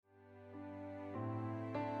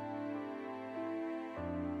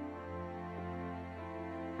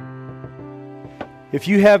If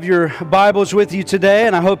you have your Bibles with you today,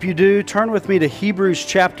 and I hope you do, turn with me to Hebrews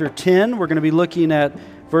chapter 10. We're going to be looking at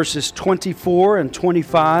verses 24 and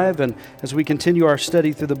 25, and as we continue our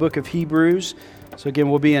study through the book of Hebrews. So again,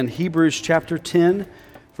 we'll be in Hebrews chapter 10,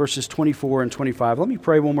 verses 24 and 25. Let me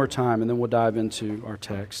pray one more time, and then we'll dive into our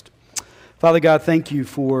text. Father God, thank you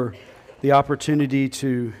for the opportunity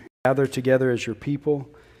to gather together as your people.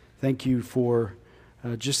 Thank you for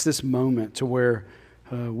just this moment to where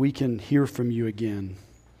we can hear from you again.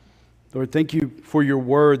 Lord, thank you for your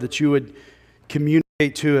word, that you would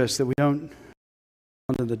communicate to us, that we don't go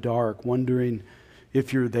into the dark, wondering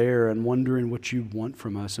if you're there and wondering what you want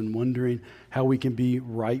from us and wondering how we can be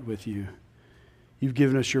right with you. You've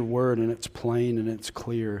given us your word, and it's plain and it's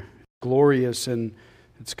clear, glorious, and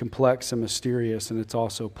it's complex and mysterious, and it's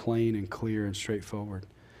also plain and clear and straightforward.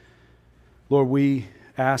 Lord, we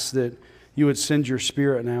ask that you would send your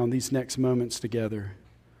Spirit now in these next moments together.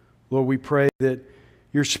 Lord, we pray that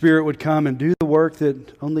your Spirit would come and do the work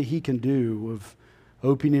that only He can do, of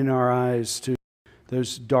opening our eyes to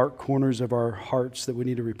those dark corners of our hearts that we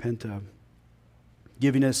need to repent of,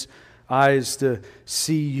 giving us eyes to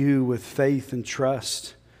see you with faith and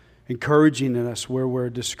trust, encouraging in us where we're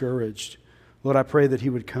discouraged. Lord, I pray that He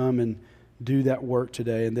would come and do that work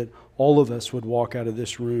today, and that all of us would walk out of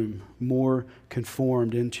this room more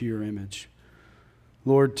conformed into your image.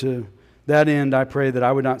 Lord, to that end, I pray that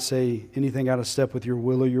I would not say anything out of step with your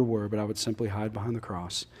will or your word, but I would simply hide behind the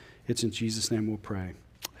cross. It's in Jesus' name we'll pray.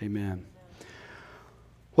 Amen.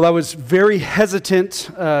 Well, I was very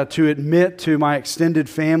hesitant to admit to my extended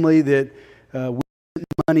family that we spent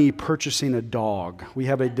money purchasing a dog. We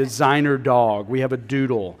have a designer dog. We have a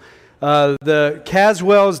doodle. The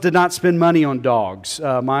Caswells did not spend money on dogs.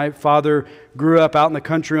 My father grew up out in the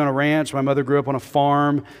country on a ranch. My mother grew up on a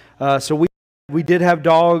farm. So we did have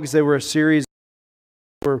dogs. They were a series.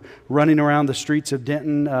 Were running around the streets of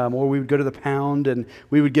Denton, or we would go to the pound and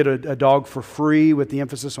we would get a dog for free, with the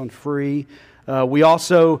emphasis on free.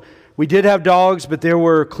 We did have dogs, but there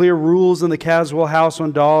were clear rules in the Caswell house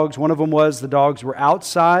on dogs. One of them was the dogs were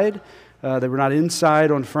outside. They were not inside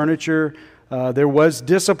on furniture. There was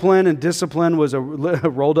discipline, and discipline was a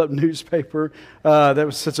rolled up newspaper. That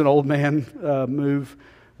was such an old man move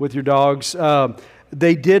with your dogs.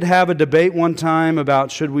 They did have a debate one time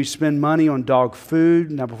about should we spend money on dog food.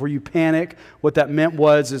 Now, before you panic, what that meant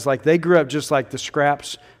is like they grew up just like the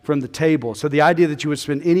scraps from the table. So the idea that you would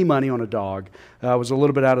spend any money on a dog was a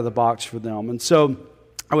little bit out of the box for them. And so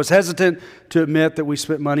I was hesitant to admit that we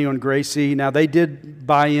spent money on Gracie. Now, they did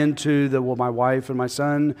buy into my wife and my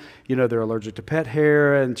son, they're allergic to pet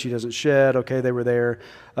hair and she doesn't shed. Okay, they were there.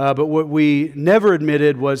 But what we never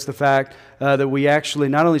admitted was the fact that we actually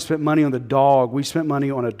not only spent money on the dog, we spent money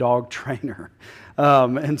on a dog trainer.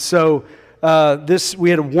 And so we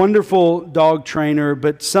had a wonderful dog trainer,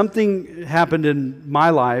 but something happened in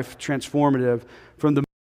my life, transformative, from the moment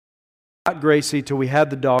we got Gracie till we had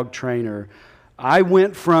the dog trainer. I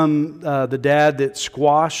went from the dad that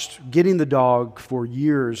squashed getting the dog for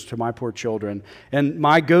years to my poor children. And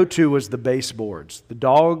my go-to was the baseboards. The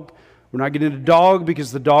dog, we're not getting a dog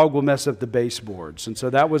because the dog will mess up the baseboards. And so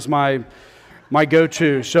that was my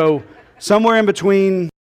go-to. So somewhere in between,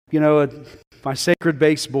 my sacred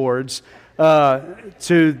baseboards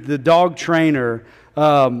to the dog trainer,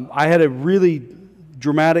 I had a really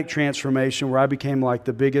dramatic transformation where I became like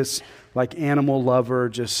the biggest animal lover,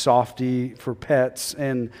 just softy for pets.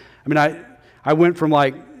 And I went from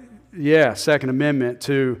Second Amendment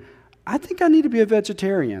to I think I need to be a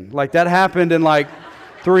vegetarian. That happened in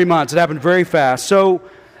 3 months. It happened very fast. So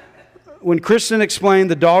when Kristen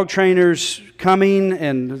explained the dog trainer's coming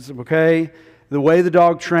and okay, the way the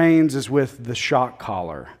dog trains is with the shock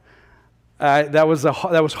collar. That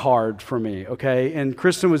was hard for me, okay? And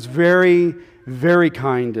Kristen was very, very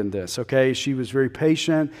kind in this, okay? She was very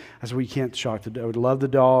patient. I said, we can't shock the dog. I would love the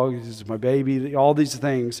dog. This is my baby, all these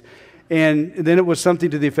things. And then it was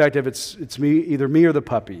something to the effect of it's me, either me or the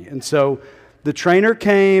puppy. And so the trainer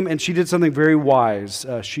came and she did something very wise.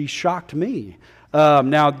 She shocked me.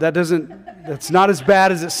 Now, that's not as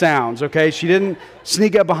bad as it sounds, okay? She didn't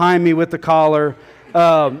sneak up behind me with the collar.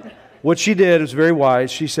 What she did was very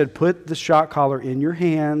wise. She said, put the shock collar in your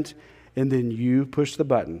hand, and then you push the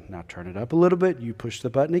button. Now turn it up a little bit, you push the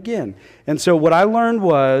button again. And so what I learned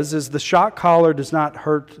is the shock collar does not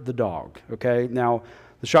hurt the dog, okay? Now,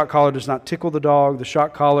 the shock collar does not tickle the dog. The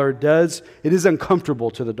shock collar it is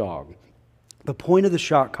uncomfortable to the dog. The point of the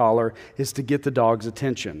shock collar is to get the dog's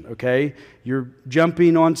attention, okay? You're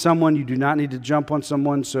jumping on someone, you do not need to jump on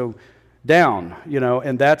someone, so down,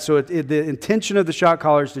 and that's the intention of the shock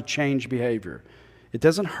collar is to change behavior. It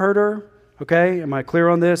doesn't hurt her, Okay, am I clear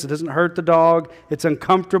on this? It doesn't hurt the dog. It's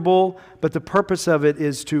uncomfortable, but the purpose of it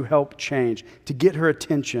is to help change, to get her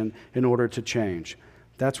attention in order to change.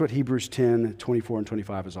 That's what Hebrews 10, 24 and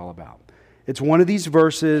 25 is all about. It's one of these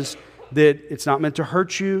verses that it's not meant to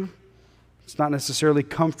hurt you. It's not necessarily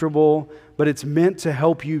comfortable, but it's meant to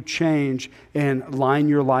help you change and line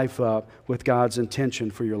your life up with God's intention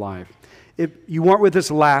for your life. If you weren't with us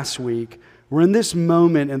last week, we're in this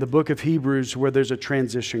moment in the book of Hebrews where there's a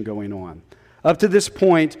transition going on. Up to this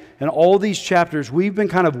point, in all these chapters, we've been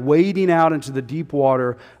kind of wading out into the deep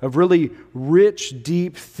water of really rich,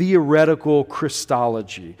 deep, theoretical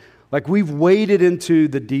Christology. Like we've waded into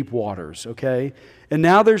the deep waters, okay? And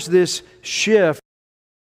now there's this shift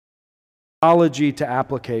from theology to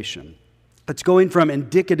application. It's going from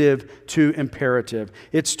indicative to imperative.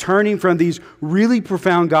 It's turning from these really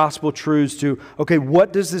profound gospel truths to, okay,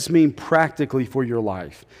 what does this mean practically for your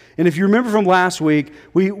life? And if you remember from last week,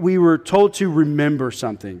 we were told to remember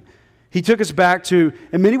something. He took us back to,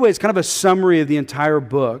 in many ways, kind of a summary of the entire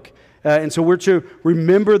book. And so we're to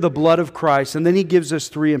remember the blood of Christ. And then he gives us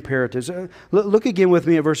three imperatives. Look again with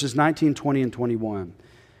me at verses 19, 20, and 21.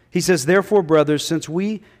 He says, "Therefore, brothers, since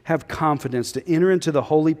we have confidence to enter into the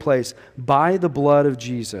holy place by the blood of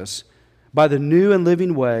Jesus, by the new and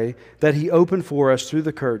living way that he opened for us through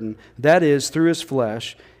the curtain, that is, through his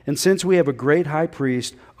flesh, and since we have a great high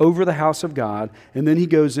priest over the house of God," and then he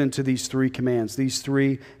goes into these three commands, these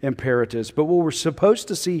three imperatives. But what we're supposed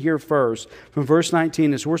to see here first, from verse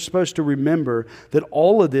 19, is we're supposed to remember that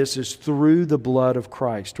all of this is through the blood of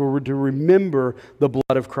Christ. We're to remember the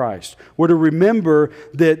blood of Christ. We're to remember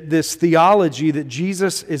that this theology that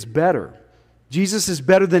Jesus is better. Jesus is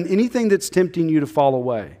better than anything that's tempting you to fall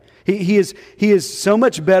away. He is so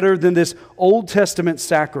much better than this Old Testament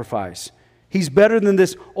sacrifice. He's better than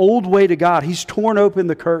this old way to God. He's torn open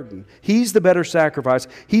the curtain. He's the better sacrifice.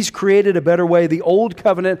 He's created a better way. The old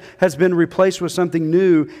covenant has been replaced with something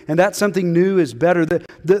new, and that something new is better.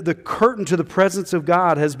 The curtain to the presence of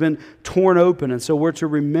God has been torn open, and so we're to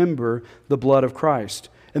remember the blood of Christ.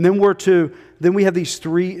 And then we have these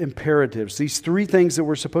three imperatives, these three things that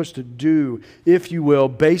we're supposed to do, if you will,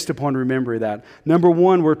 based upon remembering that. Number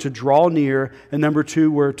one, we're to draw near, and number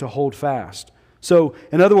two, we're to hold fast. So,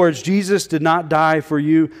 in other words, Jesus did not die for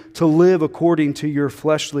you to live according to your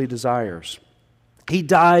fleshly desires. He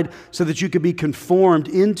died so that you could be conformed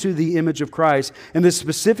into the image of Christ. And this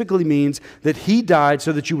specifically means that He died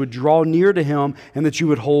so that you would draw near to Him and that you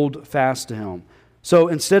would hold fast to Him. So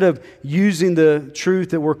instead of using the truth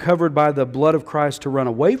that we're covered by the blood of Christ to run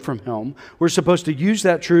away from Him, we're supposed to use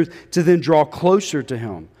that truth to then draw closer to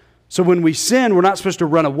Him. So when we sin, we're not supposed to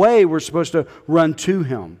run away, we're supposed to run to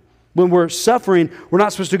Him. When we're suffering, we're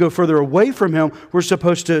not supposed to go further away from Him. We're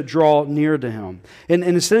supposed to draw near to Him. And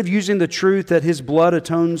instead of using the truth that His blood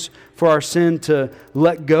atones for our sin to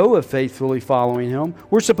let go of faithfully following Him,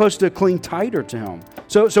 we're supposed to cling tighter to Him.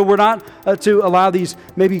 So we're not to allow these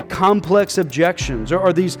maybe complex objections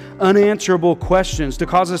or these unanswerable questions to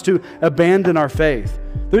cause us to abandon our faith.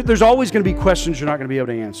 There's always going to be questions you're not going to be able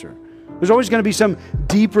to answer. There's always going to be some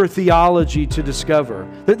deeper theology to discover.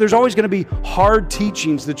 There's always going to be hard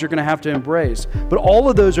teachings that you're going to have to embrace. But all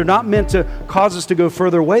of those are not meant to cause us to go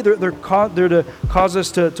further away. They're to cause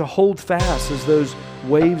us to hold fast as those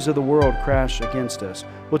waves of the world crash against us.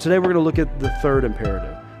 Well, today we're going to look at the third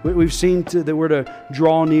imperative. We've seen that we're to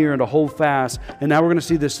draw near and to hold fast. And now we're going to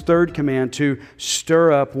see this third command to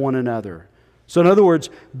stir up one another. So in other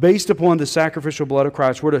words, based upon the sacrificial blood of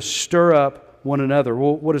Christ, we're to stir up one another.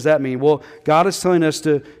 Well, what does that mean? Well, God is telling us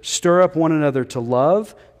to stir up one another to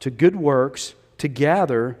love, to good works, to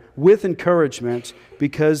gather with encouragement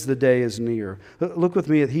because the day is near. Look with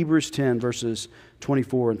me at Hebrews 10, verses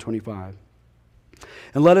 24 and 25.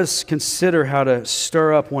 "And let us consider how to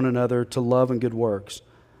stir up one another to love and good works,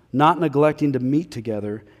 not neglecting to meet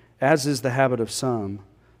together, as is the habit of some,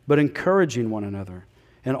 but encouraging one another,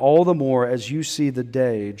 and all the more as you see the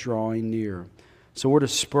day drawing near." So we're to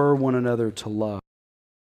spur one another to love.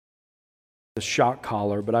 A shock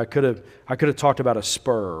collar, but I could have talked about a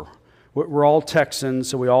spur. We're all Texans,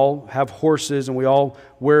 so we all have horses and we all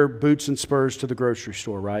wear boots and spurs to the grocery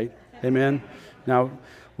store, right? Amen? Now,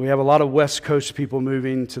 we have a lot of West Coast people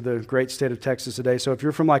moving to the great state of Texas today. So if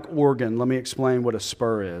you're from like Oregon, let me explain what a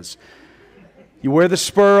spur is. You wear the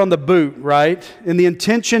spur on the boot, right? And the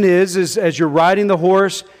intention is as you're riding the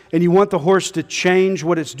horse and you want the horse to change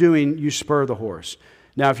what it's doing, you spur the horse.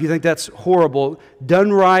 Now, if you think that's horrible,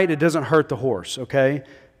 done right, it doesn't hurt the horse, okay?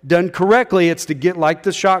 Done correctly, it's to get, like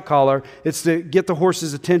the shot collar, it's to get the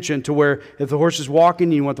horse's attention to where if the horse is walking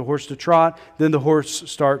and you want the horse to trot, then the horse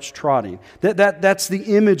starts trotting. That's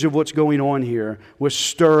the image of what's going on here with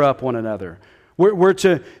stir up one another. We're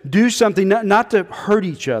to do something, not to hurt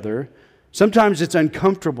each other. Sometimes it's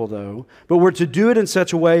uncomfortable though, but we're to do it in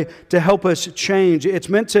such a way to help us change. It's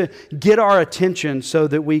meant to get our attention so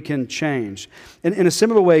that we can change. And in a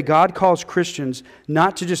similar way, God calls Christians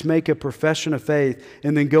not to just make a profession of faith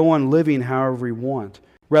and then go on living however we want.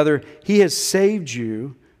 Rather, He has saved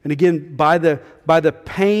you, and again, by the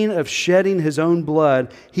pain of shedding His own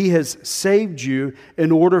blood, He has saved you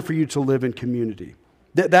in order for you to live in community.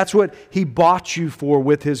 That's what He bought you for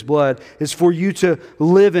with His blood, is for you to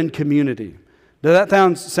live in community. Now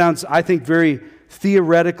that sounds, I think, very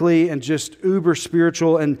theoretically and just uber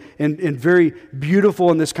spiritual and very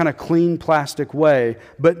beautiful in this kind of clean plastic way.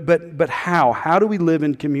 But how? How do we live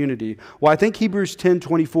in community? Well, I think Hebrews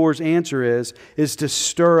 10:24's answer is to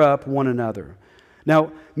stir up one another.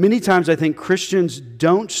 Now, many times I think Christians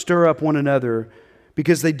don't stir up one another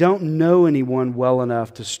because they don't know anyone well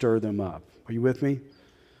enough to stir them up. Are you with me?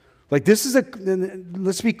 Like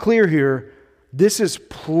let's be clear here, this is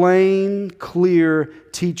plain, clear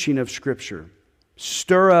teaching of Scripture.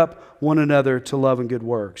 Stir up one another to love and good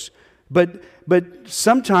works. But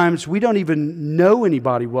sometimes we don't even know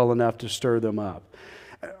anybody well enough to stir them up.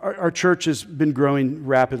 Our church has been growing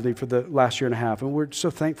rapidly for the last year and a half, and we're so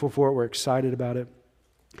thankful for it. We're excited about it.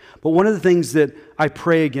 But one of the things that I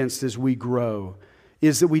pray against as we grow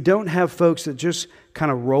is that we don't have folks that just kind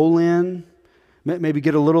of roll in, maybe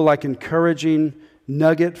get a little like encouraging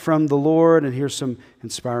nugget from the Lord and hear some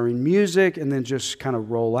inspiring music and then just kind of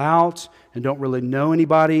roll out and don't really know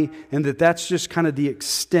anybody, and that's just kind of the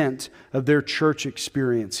extent of their church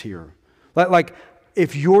experience here. Like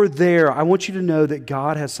if you're there, I want you to know that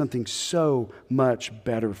God has something so much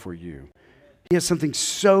better for you. He has something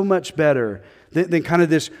so much better than kind of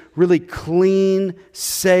this really clean,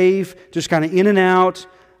 safe, just kind of in and out.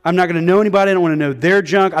 I'm not going to know anybody. I don't want to know their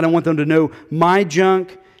junk. I don't want them to know my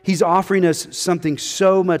junk. He's offering us something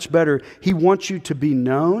so much better. He wants you to be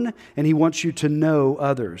known, and He wants you to know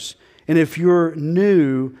others. And if you're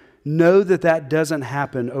new, know that doesn't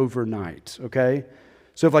happen overnight, okay?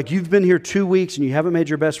 So if like you've been here 2 weeks and you haven't made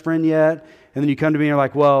your best friend yet, and then you come to me and you're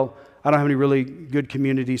like, well, I don't have any really good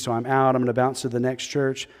community, so I'm out. I'm going to bounce to the next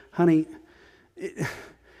church. Honey,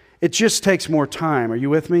 it just takes more time. Are you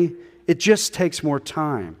with me? It just takes more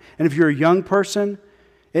time. And if you're a young person,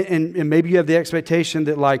 and maybe you have the expectation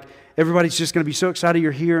that like everybody's just going to be so excited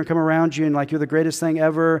you're here and come around you and like you're the greatest thing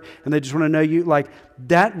ever and they just want to know you, like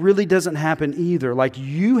that really doesn't happen either. Like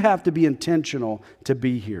you have to be intentional to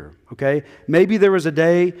be here, okay? Maybe there was a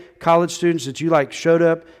day, college students, that you like showed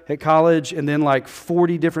up at college and then like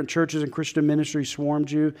 40 different churches and Christian ministries swarmed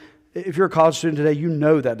you. If you're a college student today, you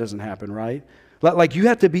know that doesn't happen, right? Like you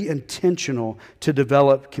have to be intentional to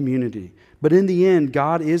develop community. But in the end,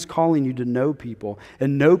 God is calling you to know people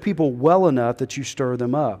and know people well enough that you stir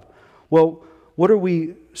them up. Well, what are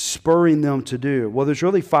we spurring them to do? Well, there's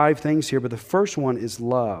really 5 things here, but the first one is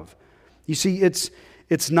love. You see,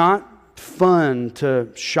 it's not fun to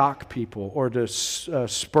shock people or to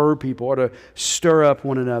spur people or to stir up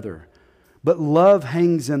one another. But love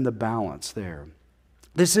hangs in the balance there.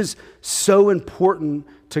 This is so important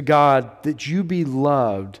to God that you be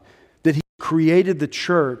loved, that He created the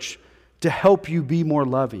church to help you be more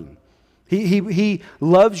loving. He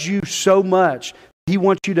loves you so much, He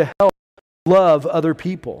wants you to help love other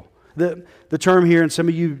people. The term here, and some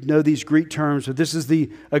of you know these Greek terms, but this is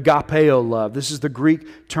the agapeo love. This is the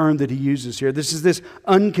Greek term that he uses here. This is this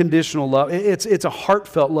unconditional love. It's a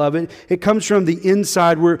heartfelt love. It comes from the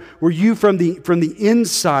inside, where you from the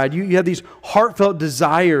inside, you have these heartfelt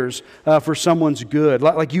desires for someone's good.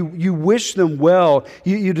 Like you wish them well.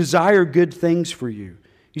 You desire good things for you.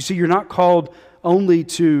 You see, you're not called only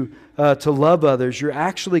to love others. You're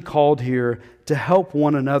actually called here to help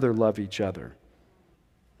one another love each other.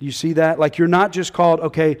 Do you see that? Like you're not just called,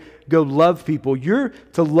 okay, go love people. You're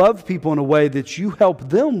to love people in a way that you help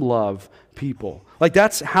them love people. Like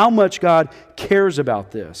that's how much God cares about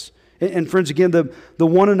this. And friends, again, the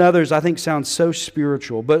one another's I think sounds so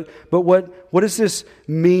spiritual. But what does this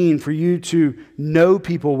mean for you to know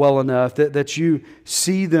people well enough that you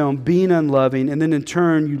see them being unloving, and then in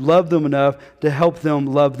turn you love them enough to help them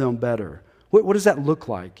love them better? What does that look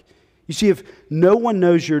like? You see, if no one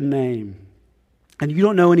knows your name, and you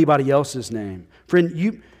don't know anybody else's name, friend,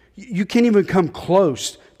 you can't even come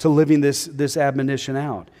close to living this admonition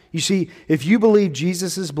out. You see, if you believe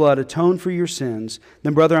Jesus' blood atoned for your sins,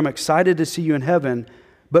 then brother, I'm excited to see you in heaven,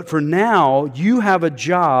 But for now, you have a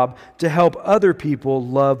job to help other people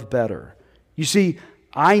love better. You see,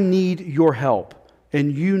 I need your help,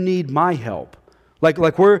 and you need my help. Like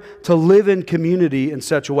we're to live in community in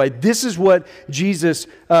such a way. This is what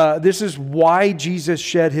this is why Jesus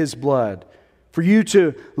shed His blood. For you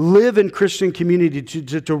to live in Christian community,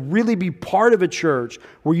 to really be part of a church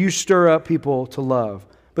where you stir up people to love.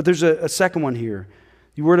 But there's a second one here.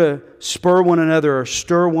 You were to spur one another or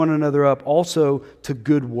stir one another up also to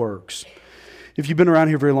good works. If you've been around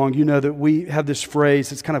here very long, you know that we have this phrase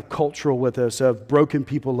that's kind of cultural with us of broken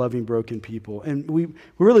people loving broken people. And we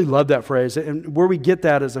really love that phrase. And where we get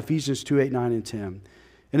that is Ephesians 2, 8, 9, and 10.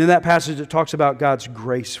 And in that passage, it talks about God's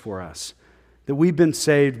grace for us, that we've been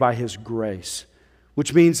saved by His grace,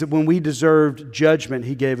 which means that when we deserved judgment,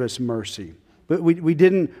 He gave us mercy. But we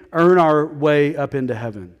didn't earn our way up into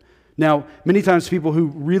heaven. Now, many times people who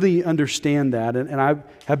really understand that, and I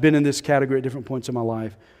have been in this category at different points in my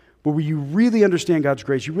life, but where you really understand God's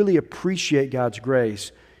grace, you really appreciate God's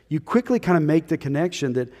grace, you quickly kind of make the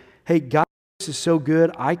connection that, hey, God's grace is so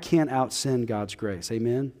good, I can't out-sin God's grace.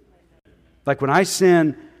 Amen? Like when I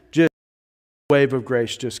sin, just a wave of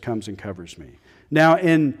grace just comes and covers me. Now,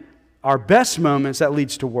 in our best moments, that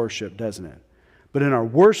leads to worship, doesn't it? But in our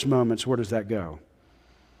worst moments, where does that go?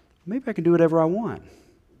 Maybe I can do whatever I want.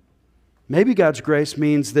 Maybe God's grace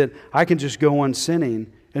means that I can just go on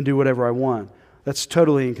sinning and do whatever I want. That's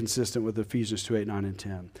totally inconsistent with Ephesians 2, 8, 9, and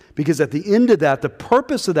 10. Because at the end of that, the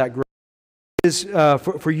purpose of that grace is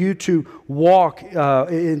for you to walk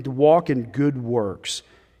in good works.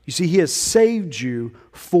 You see, He has saved you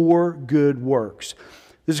for good works.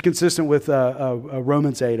 This is consistent with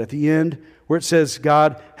Romans 8 at the end, where it says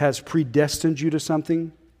God has predestined you to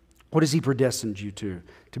something. What has He predestined you to?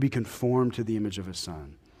 To be conformed to the image of His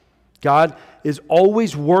Son. God is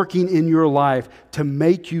always working in your life to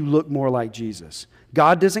make you look more like Jesus.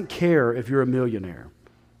 God doesn't care if you're a millionaire.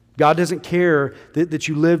 God doesn't care that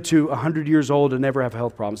you live to 100 years old and never have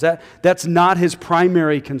health problems. That's not His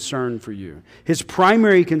primary concern for you. His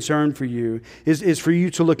primary concern for you is for you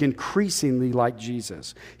to look increasingly like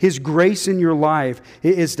Jesus. His grace in your life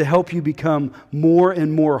is to help you become more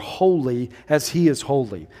and more holy as He is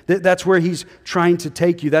holy. That's where He's trying to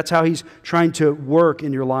take you. That's how He's trying to work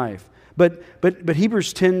in your life. But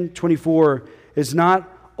Hebrews 10:24 is not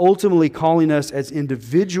ultimately calling us as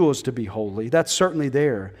individuals to be holy. That's certainly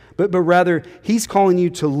there. But rather, He's calling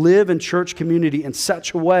you to live in church community in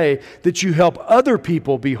such a way that you help other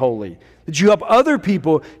people be holy, that you help other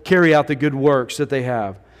people carry out the good works that they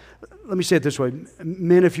have. Let me say it this way.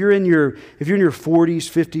 Men, if you're in your 40s,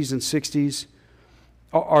 50s, and 60s,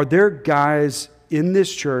 are there guys in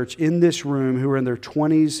this church, in this room, who are in their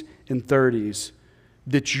 20s and 30s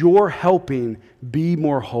that you're helping be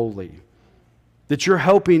more holy, that you're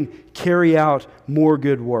helping carry out more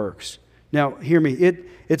good works? Now, hear me.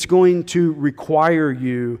 It's going to require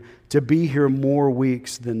you to be here more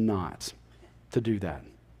weeks than not to do that.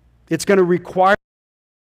 It's going to require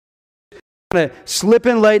you to slip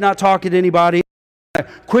in late, not talking to anybody,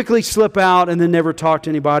 quickly slip out, and then never talk to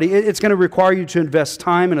anybody. It's going to require you to invest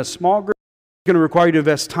time in a small group. It's going to require you to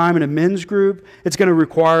invest time in a men's group. It's going to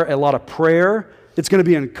require a lot of prayer. It's going to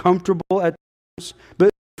be uncomfortable at times.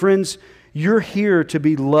 But friends, you're here to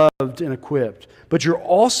be loved and equipped. But you're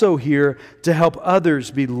also here to help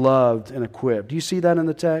others be loved and equipped. Do you see that in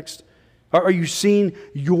the text? Are you seeing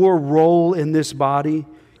your role in this body?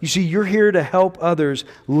 You see, you're here to help others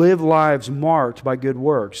live lives marked by good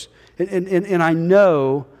works. And I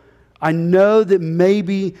know that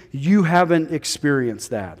maybe you haven't experienced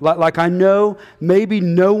that. Like I know maybe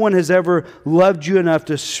no one has ever loved you enough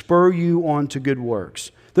to spur you on to good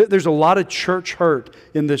works. There's a lot of church hurt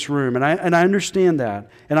in this room, and I understand that.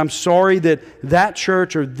 And I'm sorry that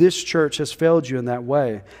church or this church has failed you in that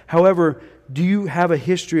way. However, do you have a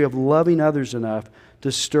history of loving others enough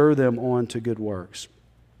to stir them on to good works?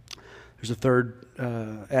 There's a third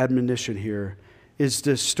admonition here, is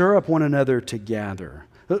to stir up one another to gather.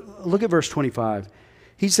 Look at verse 25.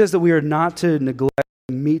 He says that we are not to neglect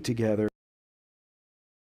to meet together.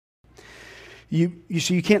 You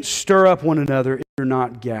see, you can't stir up one another if you're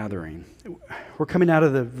not gathering. We're coming out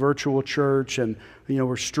of the virtual church, and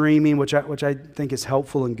we're streaming, which I think is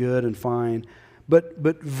helpful and good and fine.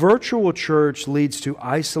 But virtual church leads to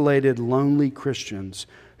isolated, lonely Christians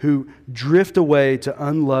who drift away to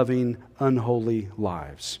unloving, unholy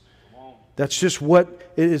lives. That's just what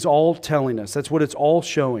it is all telling us. That's what it's all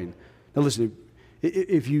showing. Now listen,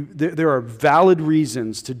 there are valid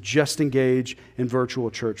reasons to just engage in virtual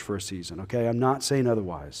church for a season, okay? I'm not saying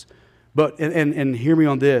otherwise. But, and hear me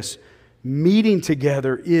on this, meeting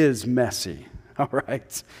together is messy. All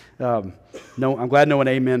right. No, I'm glad no one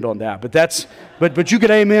amened on that. But you could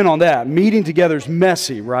amen on that. Meeting together is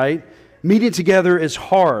messy, right? Meeting together is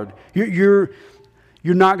hard. You're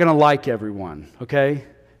not going to like everyone, okay?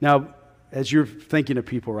 Now, as you're thinking of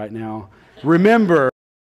people right now, remember,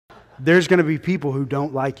 there's going to be people who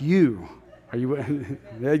don't like you. Are you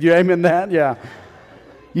amen that? Yeah.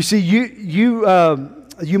 You see,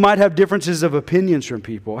 you might have differences of opinions from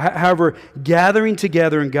people. However, gathering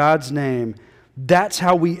together in God's name, that's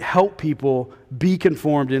how we help people be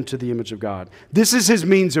conformed into the image of God. This is His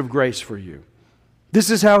means of grace for you. This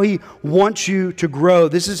is how He wants you to grow.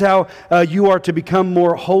 This is how you are to become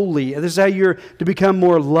more holy. This is how you're to become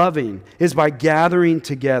more loving, is by gathering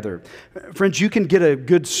together. Friends, you can get a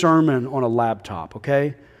good sermon on a laptop,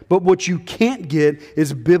 okay? But what you can't get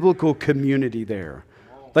is biblical community there.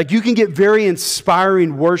 Like you can get very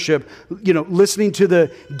inspiring worship, listening to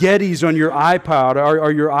the Gettys on your iPod or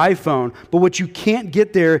your iPhone. But what you can't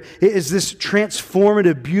get there is this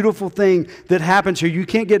transformative, beautiful thing that happens here. You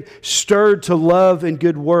can't get stirred to love and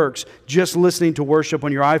good works just listening to worship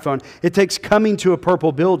on your iPhone. It takes coming to a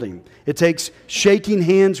purple building. It takes shaking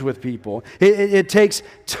hands with people. It takes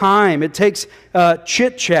time. It takes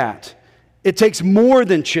chit-chat. It takes more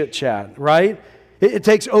than chit-chat, right? It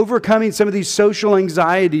takes overcoming some of these social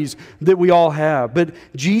anxieties that we all have. But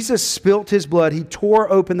Jesus spilt His blood. He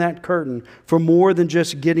tore open that curtain for more than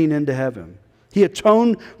just getting into heaven. He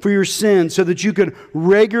atoned for your sins so that you could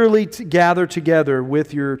regularly gather together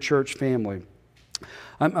with your church family.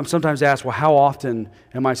 I'm sometimes asked, well, how often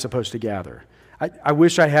am I supposed to gather? I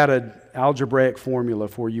wish I had an algebraic formula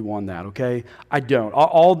for you on that, okay? I don't.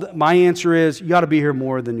 My answer is you ought to be here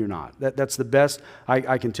more than you're not. That's the best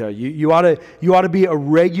I can tell you. You ought to be a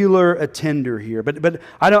regular attender here. But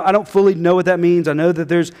I don't fully know what that means. I know that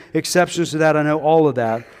there's exceptions to that. I know all of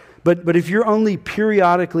that. But if you're only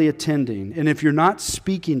periodically attending, and if you're not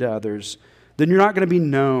speaking to others, then you're not going to be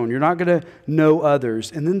known. You're not going to know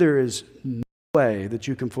others. And then there is no way that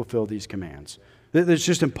you can fulfill these commands. It's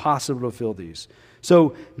just impossible to fulfill these.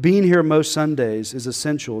 So being here most Sundays is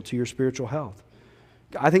essential to your spiritual health.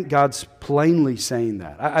 I think God's plainly saying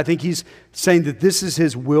that. I think He's saying that this is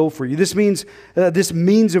His will for you. This means this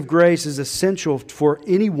means of grace is essential for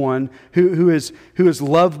anyone who is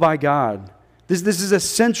loved by God. This is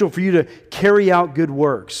essential for you to carry out good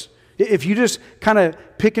works. If you just kind of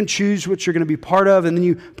pick and choose what you're going to be part of, and then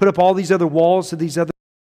you put up all these other walls to these other,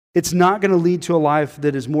 it's not going to lead to a life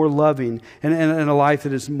that is more loving and a life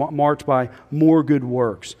that is marked by more good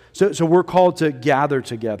works. So we're called to gather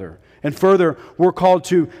together. And further, we're called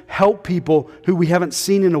to help people who we haven't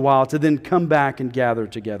seen in a while to then come back and gather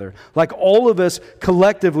together. Like all of us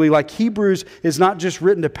collectively, like Hebrews is not just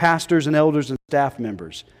written to pastors and elders and staff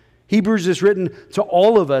members. Hebrews is written to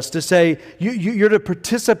all of us to say, you're to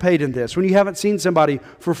participate in this. When you haven't seen somebody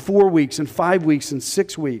for 4 weeks and 5 weeks and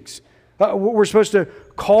 6 weeks, we're supposed to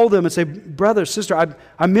call them and say, brother, sister,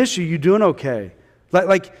 I miss you. You doing okay?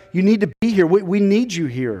 Like you need to be here. We need you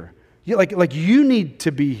here. Like you need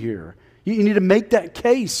to be here. You need to make that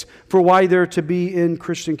case for why they're to be in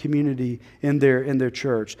Christian community in their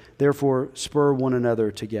church. Therefore, spur one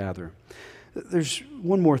another to gather. There's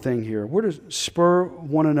one more thing here. We're to spur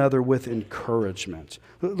one another with encouragement.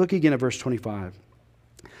 Look again at verse 25.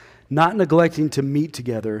 Not neglecting to meet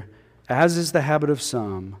together, as is the habit of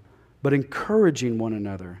some, but encouraging one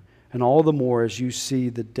another, and all the more as you see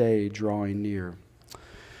the day drawing near.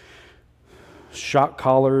 Shock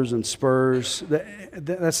collars and spurs,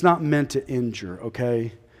 that's not meant to injure,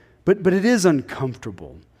 okay? But it is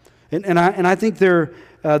uncomfortable. And I think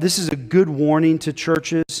this is a good warning to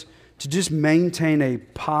churches to just maintain a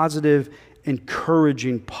positive,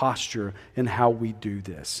 encouraging posture in how we do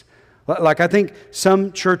this. Like I think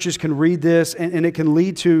some churches can read this and it can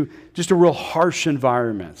lead to just a real harsh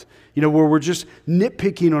environment, where we're just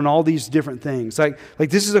nitpicking on all these different things. Like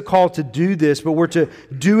this is a call to do this, but we're to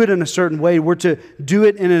do it in a certain way. We're to do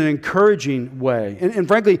it in an encouraging way. And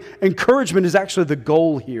frankly, encouragement is actually the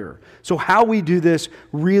goal here. So how we do this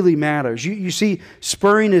really matters. You see,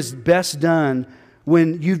 spurring is best done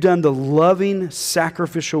when you've done the loving,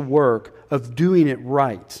 sacrificial work of doing it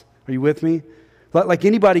right. Are you with me? Like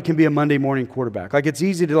anybody can be a Monday morning quarterback. Like it's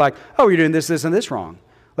easy to you're doing this, this, and this wrong.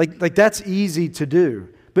 Like that's easy to do.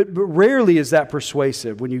 But rarely is that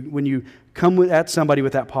persuasive when you come at somebody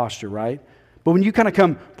with that posture, right? But when you kind of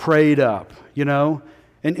come prayed up,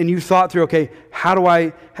 and you thought through, okay, how do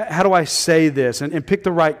I say this and pick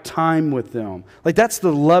the right time with them? Like that's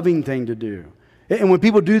the loving thing to do. And when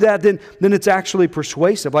people do that, then it's actually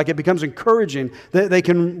persuasive. Like it becomes encouraging that they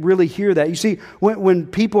can really hear that. You see, when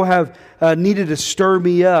people have needed to stir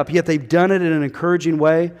me up, yet they've done it in an encouraging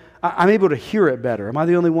way, I'm able to hear it better. Am I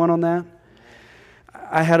the only one on that?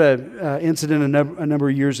 I had an incident a number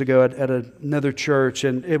of years ago at another church,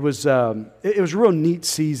 and it was a real neat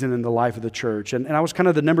season in the life of the church. And I was kind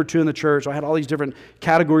of the number 2 in the church. I had all these different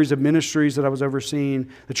categories of ministries that I was overseeing.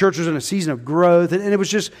 The church was in a season of growth, and it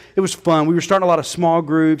was fun. We were starting a lot of small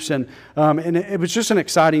groups, and it was just an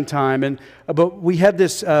exciting time. But we had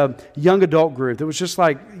this young adult group that was just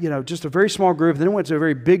like, just a very small group. Then it went to a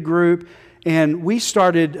very big group. And we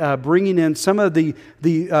started bringing in some of the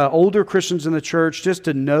older Christians in the church just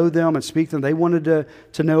to know them and speak to them. They wanted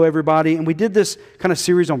to know everybody. And we did this kind of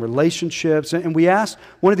series on relationships. And we asked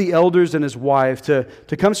one of the elders and his wife to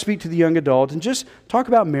come speak to the young adult and just talk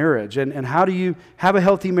about marriage and how do you have a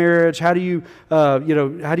healthy marriage? How do you, how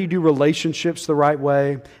do you do relationships the right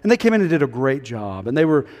way? And they came in and did a great job. And they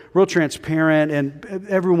were real transparent, and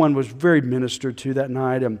everyone was very ministered to that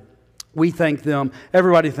night. And we thanked them.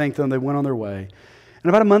 Everybody thanked them. They went on their way. And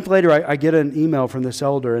about a month later, I get an email from this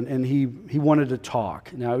elder, and he wanted to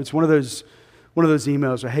talk. Now, it's one of those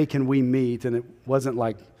emails where, hey, can we meet? And it wasn't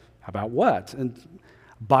like, about what? And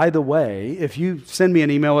by the way, if you send me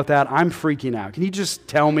an email with that, I'm freaking out. Can you just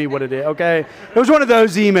tell me what it is, okay? It was one of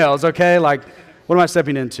those emails, okay? Like, what am I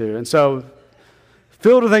stepping into? And so,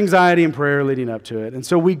 filled with anxiety and prayer leading up to it. And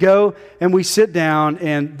so we go and we sit down,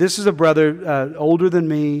 and this is a brother older than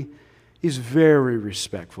me. He's very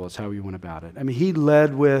respectful. That's how he went about it. I mean, he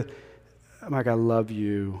led with, Mike, I love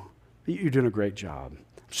you. You're doing a great job.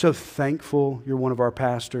 I'm so thankful you're one of our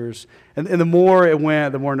pastors. And the more it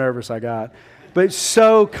went, the more nervous I got. But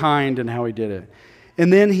so kind in how he did it.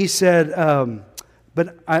 And then he said,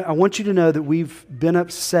 but I want you to know that we've been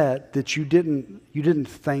upset that you didn't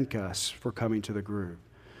thank us for coming to the group.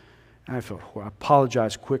 And I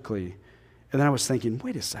apologized quickly. And then I was thinking,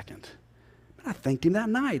 wait a second. I thanked him that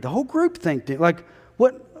night. The whole group thanked him. Like,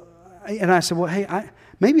 what? And I said, well, hey,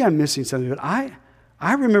 maybe I'm missing something, but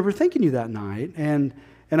I remember thanking you that night. And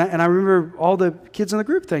I remember all the kids in the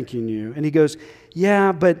group thanking you. And he goes,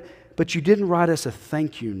 yeah, but you didn't write us a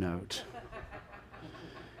thank you note.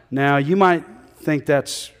 Now, you might think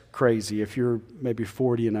that's crazy if you're maybe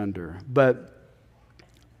 40 and under, but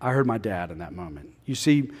I heard my dad in that moment. You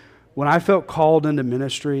see, when I felt called into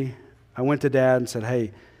ministry, I went to Dad and said,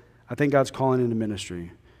 hey, I think God's calling into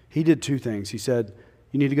ministry. He did 2 things. He said,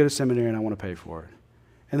 you need to go to seminary and I want to pay for it.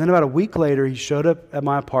 And then about a week later, he showed up at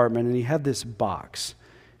my apartment and he had this box.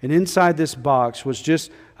 And inside this box was just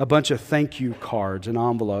a bunch of thank you cards and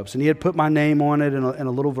envelopes. And he had put my name on it in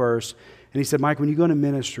a little verse. And he said, Mike, when you go into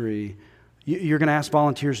ministry, you're going to ask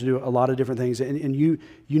volunteers to do a lot of different things. And you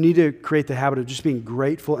need to create the habit of just being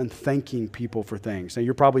grateful and thanking people for things. Now,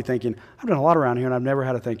 you're probably thinking, I've done a lot around here and I've never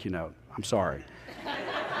had a thank you note. I'm sorry.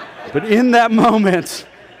 But in that moment,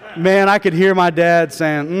 man, I could hear my dad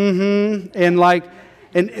saying, mm-hmm.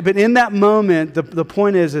 But in that moment, the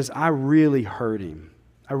point is I really heard him.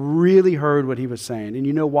 I really heard what he was saying. And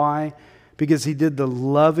you know why? Because he did the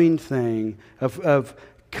loving thing of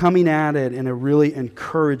coming at it in a really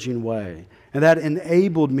encouraging way. And that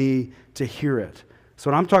enabled me to hear it. So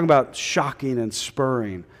when I'm talking about shocking and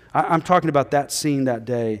spurring, I'm talking about that scene that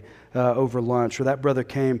day over lunch where that brother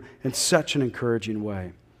came in such an encouraging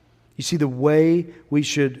way. You see, the way we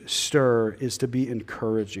should stir is to be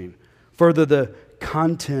encouraging. Further, the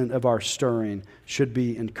content of our stirring should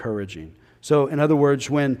be encouraging. So, in other words,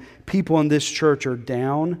 when people in this church are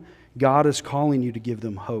down, God is calling you to give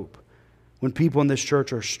them hope. When people in this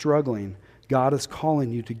church are struggling, God is calling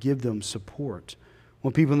you to give them support.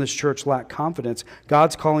 When people in this church lack confidence,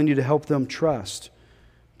 God's calling you to help them trust.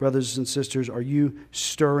 Brothers and sisters, are you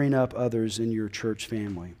stirring up others in your church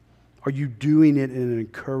family? Are you doing it in an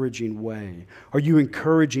encouraging way? Are you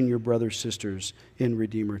encouraging your brothers and sisters in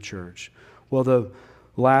Redeemer Church? Well, the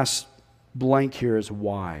last blank here is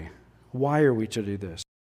why. Why are we to do this?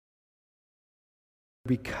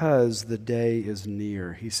 Because the day is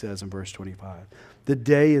near, he says in verse 25. The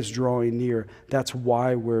day is drawing near. That's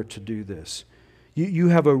why we're to do this. You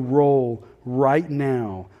have a role right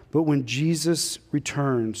now, but when Jesus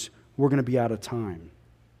returns, we're going to be out of time.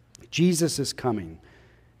 Jesus is coming.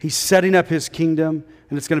 He's setting up his kingdom,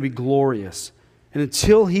 and it's going to be glorious. And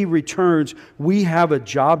until he returns, we have a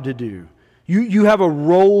job to do. You have a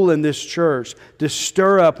role in this church to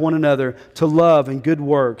stir up one another to love and good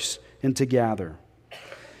works and to gather.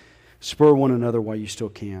 Spur one another while you still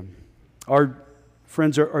can.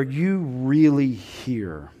 Friends, are you really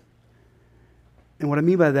here? And what I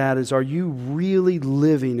mean by that is, are you really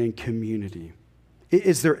living in community?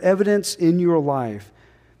 Is there evidence in your life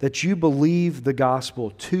that you believe the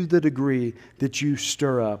gospel to the degree that you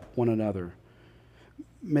stir up one another?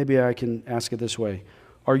 Maybe I can ask it this way.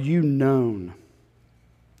 Are you known?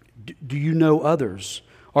 Do you know others?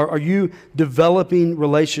 Are you developing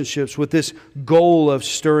relationships with this goal of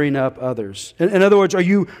stirring up others? In other words, are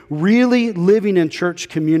you really living in church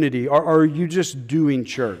community, or are you just doing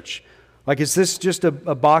church? Like, is this just a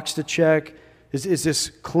box to check? Is this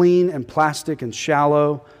clean and plastic and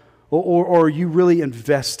shallow? Or are you really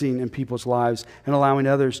investing in people's lives and allowing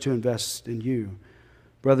others to invest in you?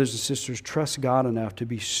 Brothers and sisters, trust God enough to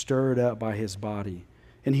be stirred up by His body.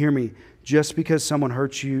 And hear me, just because someone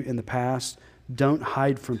hurts you in the past, don't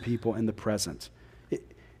hide from people in the present.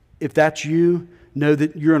 If that's you, know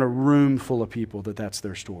that you're in a room full of people that's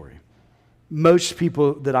their story. Most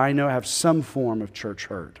people that I know have some form of church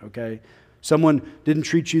hurt, okay? Someone didn't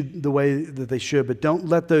treat you the way that they should, but don't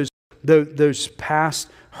let those past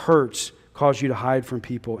hurts cause you to hide from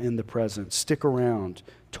people in the present. Stick around,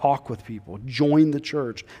 talk with people, join the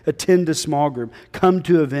church, attend a small group, come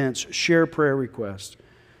to events, share prayer requests.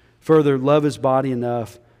 Further, love His body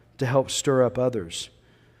enough to help stir up others.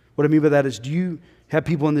 What I mean by that is, do you have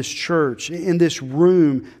people in this church, in this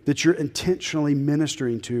room, that you're intentionally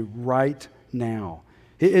ministering to right now?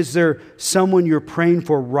 Is there someone you're praying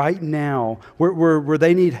for right now where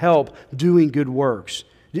they need help doing good works?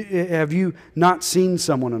 Have you not seen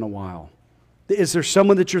someone in a while? Is there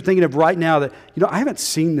someone that you're thinking of right now that, I haven't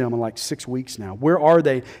seen them in like 6 weeks now? Where are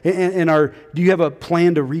they? And do you have a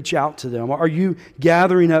plan to reach out to them? Are you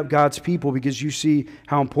gathering up God's people because you see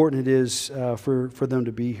how important it is for them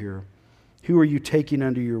to be here? Who are you taking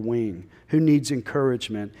under your wing? Who needs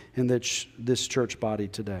encouragement in this church body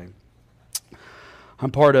today?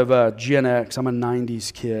 I'm part of Gen X. I'm a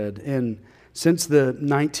 90s kid. And since the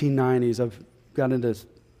 1990s, I've got into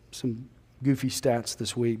some goofy stats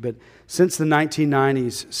this week, but since the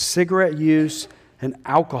 1990s, cigarette use and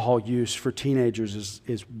alcohol use for teenagers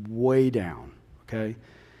is way down, okay?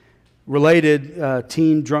 Related,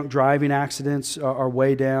 teen drunk driving accidents are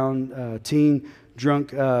way down. Teen drunk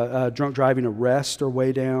driving arrests are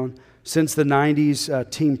way down. Since the 90s,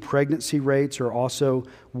 teen pregnancy rates are also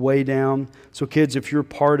way down. So kids, if you're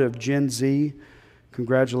part of Gen Z,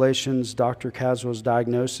 congratulations. Dr. Caswell's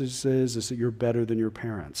diagnosis is that you're better than your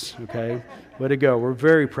parents, okay? Way to go. We're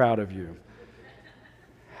very proud of you.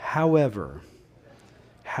 However,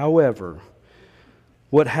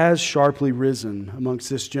 what has sharply risen amongst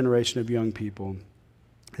this generation of young people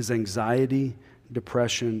is anxiety,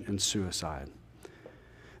 depression, and suicide.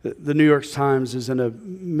 The New York Times is in the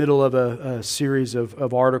middle of a series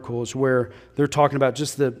of articles where they're talking about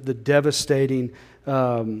just the devastating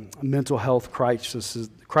mental health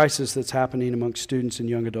crisis that's happening amongst students and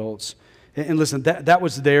young adults. And listen, that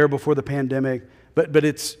was there before the pandemic, but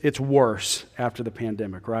it's worse after the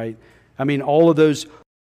pandemic, right? I mean, all of those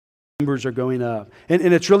numbers are going up. And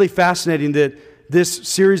it's really fascinating that this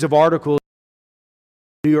series of articles,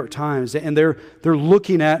 New York Times, and they're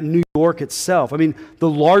looking at New York itself. I mean, the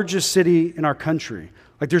largest city in our country.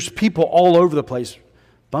 Like, there's people all over the place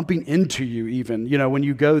bumping into you even, when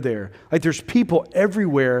you go there. Like, there's people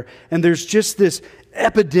everywhere, and there's just this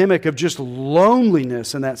epidemic of just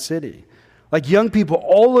loneliness in that city. Like, young people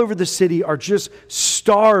all over the city are just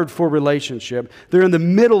starved for relationship. They're in the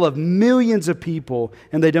middle of millions of people,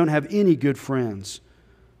 and they don't have any good friends.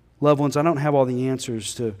 Loved ones, I don't have all the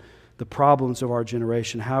answers to the problems of our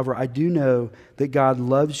generation. However, I do know that God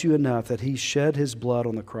loves you enough that He shed His blood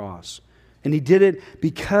on the cross. And He did it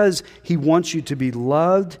because He wants you to be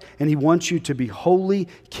loved and He wants you to be holy,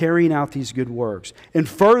 carrying out these good works. And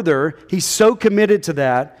further, He's so committed to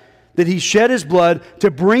that He shed His blood to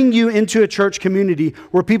bring you into a church community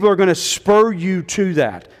where people are going to spur you to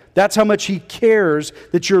that. That's how much He cares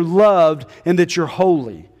that you're loved and that you're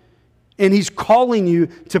holy. And He's calling you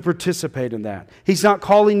to participate in that. He's not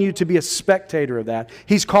calling you to be a spectator of that.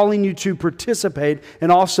 He's calling you to participate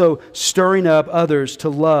and also stirring up others to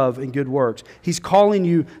love and good works. He's calling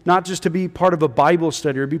you not just to be part of a Bible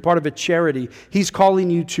study or be part of a charity. He's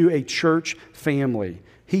calling you to a church family.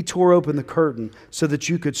 He tore open the curtain so that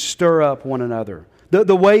you could stir up one another.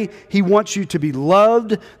 The way He wants you to be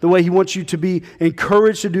loved, the way He wants you to be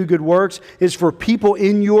encouraged to do good works is for people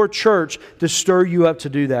in your church to stir you up to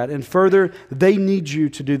do that. And further, they need you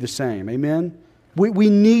to do the same. Amen? We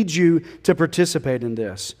need you to participate in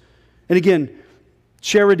this. And again,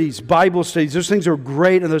 charities, Bible studies, those things are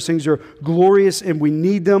great and those things are glorious and we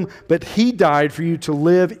need them. But He died for you to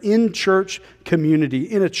live in church community,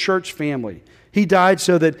 in a church family. He died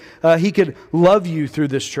so that He could love you through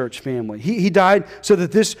this church family. He died so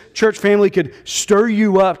that this church family could stir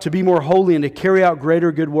you up to be more holy and to carry out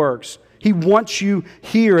greater good works. He wants you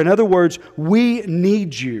here. In other words, we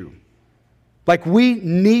need you. Like, we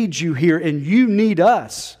need you here and you need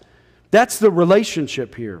us. That's the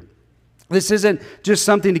relationship here. This isn't just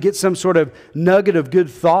something to get some sort of nugget of good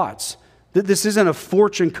thoughts. This isn't a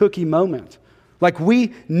fortune cookie moment. Like,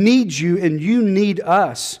 we need you and you need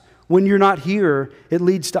us. When you're not here, it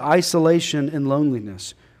leads to isolation and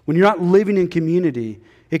loneliness. When you're not living in community,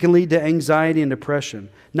 it can lead to anxiety and depression.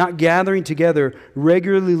 Not gathering together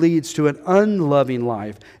regularly leads to an unloving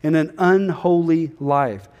life and an unholy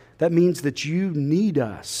life. That means that you need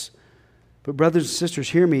us. But brothers and sisters,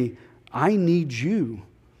 hear me. I need you.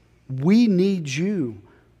 We need you.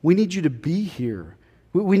 We need you to be here.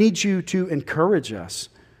 We need you to encourage us.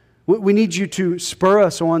 We need you to spur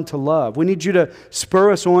us on to love. We need you to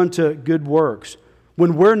spur us on to good works.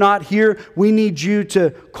 When we're not here, we need you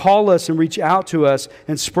to call us and reach out to us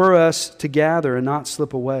and spur us to gather and not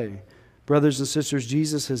slip away. Brothers and sisters,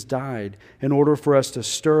 Jesus has died in order for us to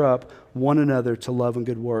stir up one another to love and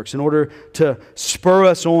good works, in order to spur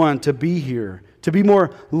us on to be here, to be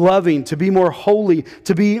more loving, to be more holy,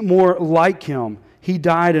 to be more like Him. He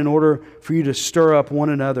died in order for you to stir up one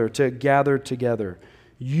another, to gather together.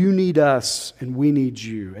 You need us and we need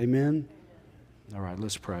you. Amen? All right,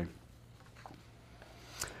 let's pray.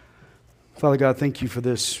 Father God, thank you for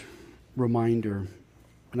this reminder.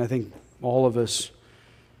 And I think all of us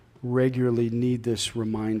regularly need this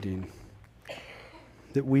reminding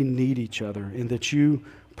that we need each other and that you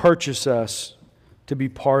purchase us to be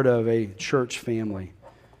part of a church family.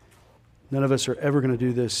 None of us are ever going to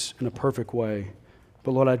do this in a perfect way.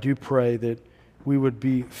 But Lord, I do pray that we would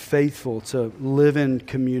be faithful to live in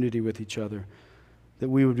community with each other, that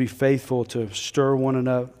we would be faithful to stir one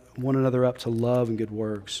another up to love and good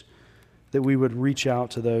works, that we would reach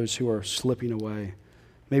out to those who are slipping away.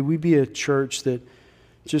 May we be a church that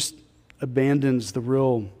just abandons the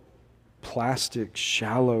real plastic,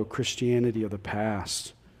 shallow Christianity of the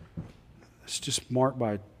past. It's just marked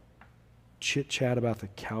by chit-chat about the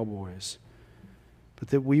Cowboys. But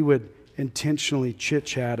that we would intentionally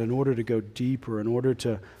chit-chat in order to go deeper, in order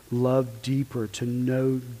to love deeper, to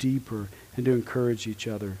know deeper, and to encourage each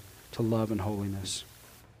other to love and holiness.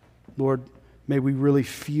 Lord, may we really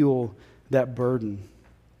feel that burden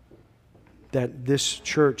that this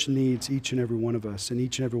church needs each and every one of us, and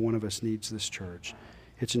each and every one of us needs this church.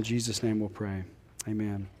 It's in Jesus' name we'll pray.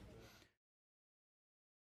 Amen.